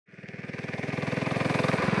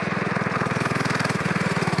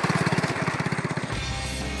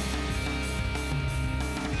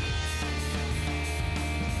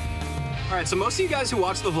Alright, so most of you guys who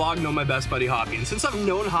watch the vlog know my best buddy Hoppy, and since I've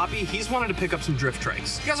known Hoppy, he's wanted to pick up some drift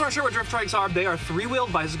trikes. If you guys aren't sure what drift trikes are, they are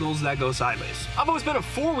 3-wheeled bicycles that go sideways. I've always been a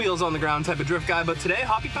 4 wheels on the ground type of drift guy, but today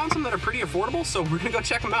Hoppy found some that are pretty affordable, so we're gonna go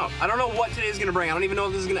check them out. I don't know what today's gonna bring. I don't even know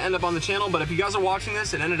if this is gonna end up on the channel, but if you guys are watching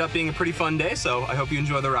this, it ended up being a pretty fun day, so I hope you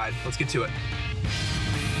enjoy the ride. Let's get to it.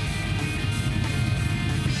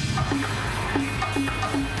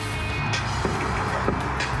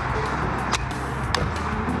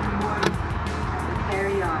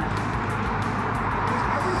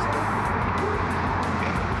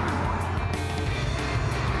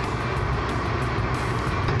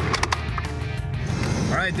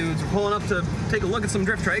 Alright dudes, we're pulling up to take a look at some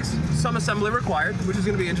drift trikes. Some assembly required, which is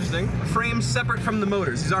going to be interesting. Frames separate from the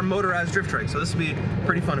motors. These are motorized drift trikes, so this will be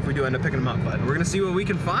pretty fun if we do end up picking them up. But we're going to see what we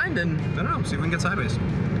can find and, I don't know, see if we can get sideways.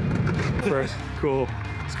 First, cool.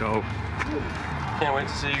 Let's go. Can't wait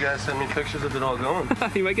to see you guys send me pictures of it all going.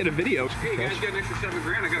 You might get a video. Hey, you guys get an extra $7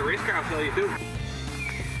 grand. I got a race car I'll sell you too.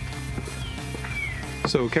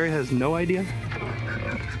 So Carrie has no idea?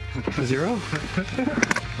 Zero?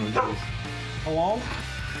 Hello?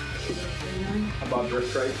 I bought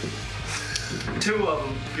drift trikes. 2 of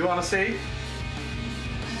them. You want to see?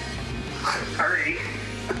 Hurry.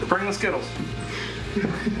 Bring the Skittles.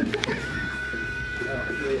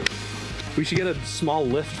 We should get a small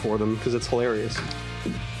lift for them because it's hilarious.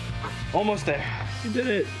 Almost there. You did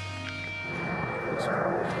it.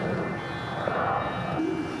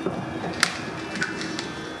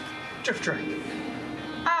 Drift trike.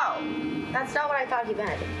 Oh, that's not what I thought he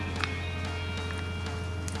meant.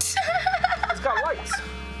 It's got lights.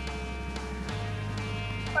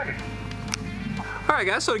 Okay. Alright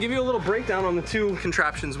guys, so to give you a little breakdown on the 2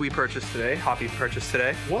 contraptions we purchased today, Hoppy purchased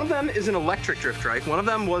today. One of them is an electric drift trike, one of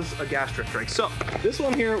them was a gas drift trike. So, this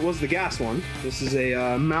one here was the gas one. This is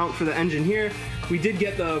a mount for the engine here. We did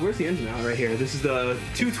get the, where's the engine mount? Right here. This is the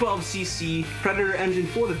 212cc Predator engine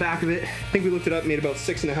for the back of it. I think we looked it up, made about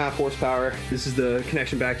 6.5 horsepower. This is the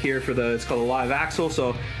connection back here for the, it's called a live axle.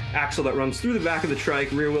 So axle that runs through the back of the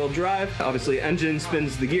trike, rear wheel drive. Obviously engine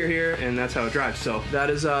spins the gear here and that's how it drives. So that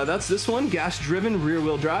is, that's this one, gas driven rear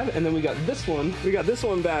wheel drive. And then we got this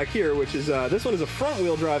one back here, which is, this one is a front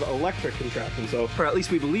wheel drive electric contraption. So, or at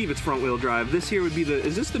least we believe it's front wheel drive. This here would be the,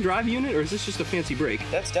 is this the drive unit or is this just a fancy brake?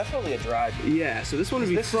 That's definitely a drive. Yeah, so this one would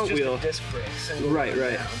be front wheel. Disc brakes.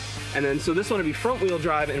 Right. And then, so this one would be front wheel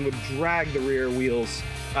drive and would drag the rear wheels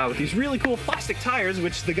with these really cool plastic tires,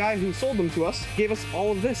 which the guy who sold them to us gave us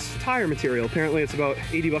all of this tire material. Apparently it's about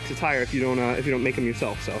 80 bucks a tire if you don't make them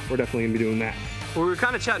yourself, so we're definitely gonna be doing that. Well, we were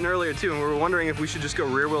kind of chatting earlier too, and we were wondering if we should just go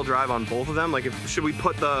rear wheel drive on both of them. Like, should we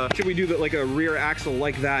do that like a rear axle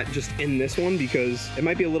like that just in this one, because it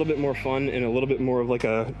might be a little bit more fun and a little bit more of like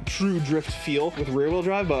a true drift feel with rear wheel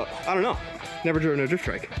drive, but I don't know. Never driven a drift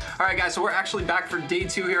trike. All right, guys, so we're actually back for day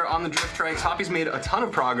 2 here on the drift trikes. Hoppy's made a ton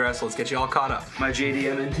of progress. Let's get you all caught up. My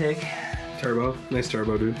JDM intake. Turbo, nice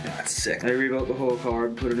turbo, dude. That's sick. I rebuilt the whole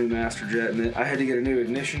card, put a new master jet in it. I had to get a new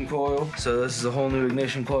ignition coil, so this is a whole new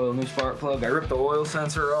ignition coil, new spark plug. I ripped the oil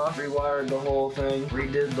sensor off, rewired the whole thing,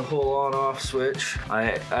 redid the whole on-off switch.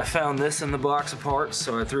 I found this in the box of parts,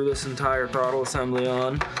 so I threw this entire throttle assembly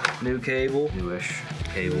on. New cable, newish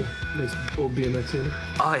cable. Nice old BMX handle.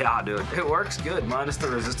 Oh yeah, dude, it works good, minus the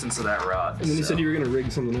resistance of that rod. And then you said you were gonna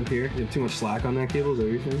rig something up here. You have too much slack on that cable, is that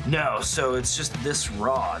what you're saying? No, so it's just this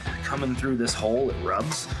rod coming through this hole, it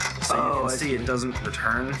rubs. So you can see it doesn't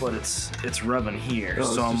return, but it's rubbing here. Oh,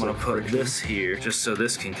 so I'm gonna put this here, just so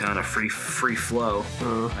this can kind of free flow.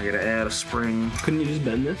 I gotta add a spring. Couldn't you just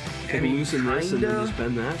bend this? I mean, loosen this and then just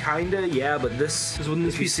bend that? Kinda, yeah, but this, because wouldn't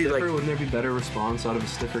this be stiffer? Like, wouldn't there be better response out of a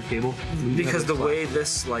stiffer cable? Because the way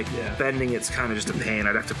this, like, bending, it's kind of just a pain.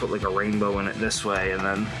 I'd have to put like a rainbow in it this way, and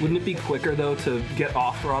then... Wouldn't it be quicker though to get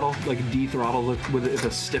off throttle, like de-throttle with it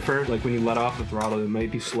a stiffer? Like when you let off the throttle, it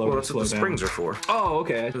might be slower. Well, that's what the springs are for. Oh,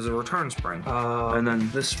 okay. There's a return spring. And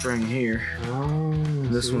then this spring here.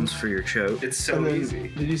 This one's for your choke. It's so easy.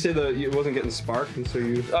 Did you say it wasn't getting sparked, and so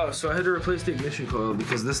you... Oh, so I had to replace the ignition coil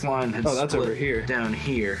because this line had that's split over here. Down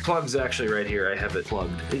here. Plug's actually right here. I have it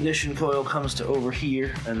plugged. Ignition coil comes to over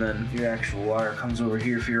here, and then your actual wire comes over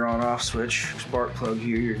here for your on-off switch. Spark plug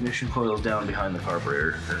here. Your ignition coil's down behind the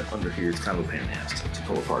carburetor. Under here, it's kind of a pain in the ass to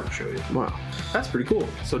pull apart and show you. Wow, that's pretty cool.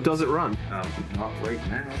 So does it run? Not right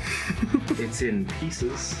now. It's in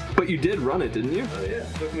pieces. But you did run it, didn't you? Oh yeah.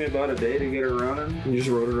 It took me about a day to get it running. You just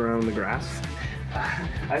rode it around in the grass?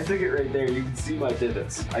 I took it right there. You can see my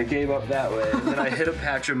divots. I gave up that way, and then I hit a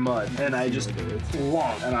patch of mud, and I just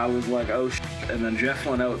whomped, and I was like, oh shit. And then Jeff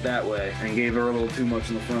went out that way and gave her a little too much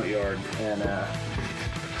in the front yard, and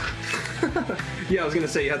Yeah, I was gonna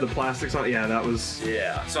say you had the plastics on. Yeah, that was.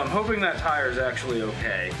 Yeah. So I'm hoping that tire is actually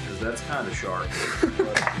okay, because that's kind of sharp.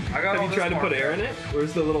 I got Have you tried to put air in it?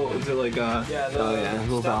 Where's the little? Is it like Yeah,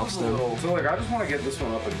 little valve stem. So like, I just want to get this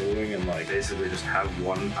one up and moving, and like basically just have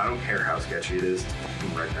one. I don't care how sketchy it is,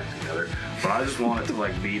 right next together, but I just want it to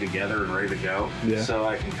like be together and ready to go. Yeah. So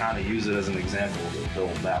I can kind of use it as an example to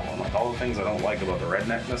build that one. Like all the things I don't like about the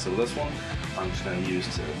redneckness of this one, I'm just gonna use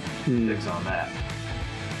to fix on that.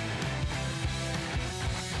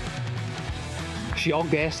 She all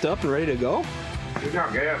gassed up and ready to go? We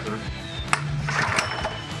got gas in.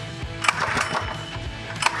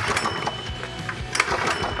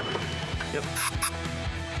 Yep.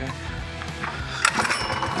 Okay.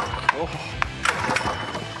 Oh.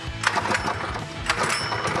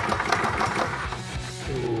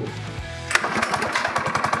 Ooh.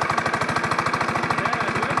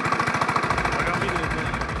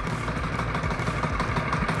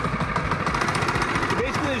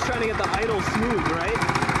 Trying to get the idle smooth, right?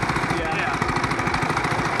 Yeah.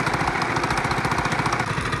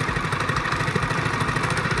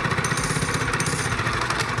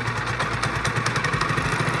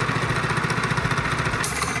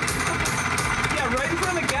 Yeah, right in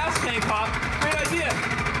front of the gas tank, Pop. Great idea.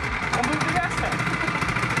 I'll move the gas tank.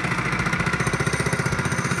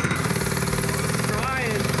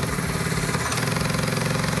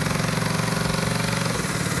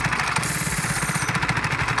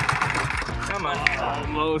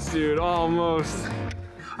 Almost, dude, almost.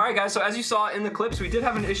 All right, guys, so as you saw in the clips, we did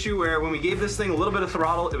have an issue where when we gave this thing a little bit of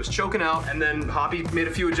throttle, it was choking out, and then Hoppy made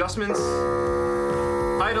a few adjustments,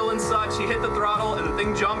 idle and such. He hit the throttle and the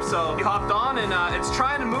thing jumped, so he hopped on, and it's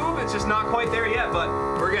trying to move. It's just not quite there yet, but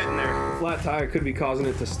we're getting there. Flat tire could be causing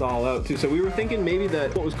it to stall out too. So we were thinking maybe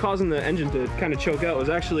that what was causing the engine to kind of choke out was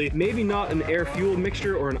actually maybe not an air-fuel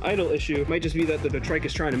mixture or an idle issue. It might just be that the trike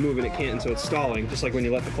is trying to move and it can't, and so it's stalling, just like when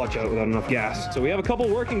you let the clutch out without enough gas. So we have a couple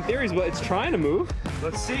working theories, but it's trying to move.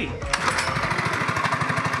 Let's see.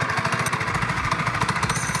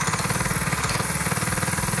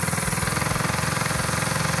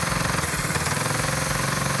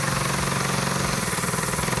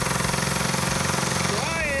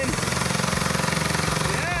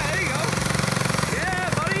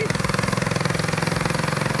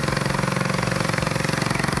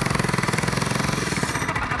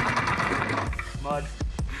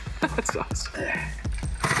 That's awesome.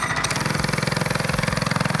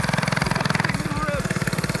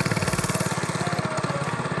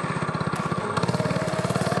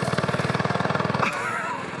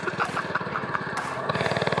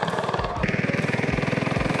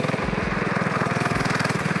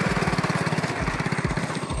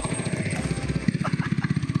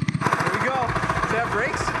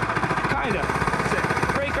 Brakes? Kinda.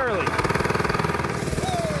 Brake early.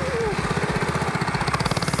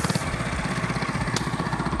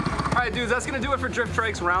 Alright dudes, that's gonna do it for Drift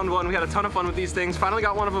Trikes round one. We had a ton of fun with these things. Finally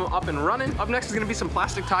got one of them up and running. Up next is gonna be some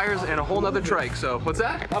plastic tires and a whole nother trike. So what's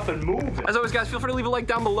that? Up and moving. As always guys, feel free to leave a like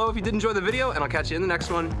down below if you did enjoy the video, and I'll catch you in the next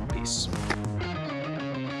one. Peace.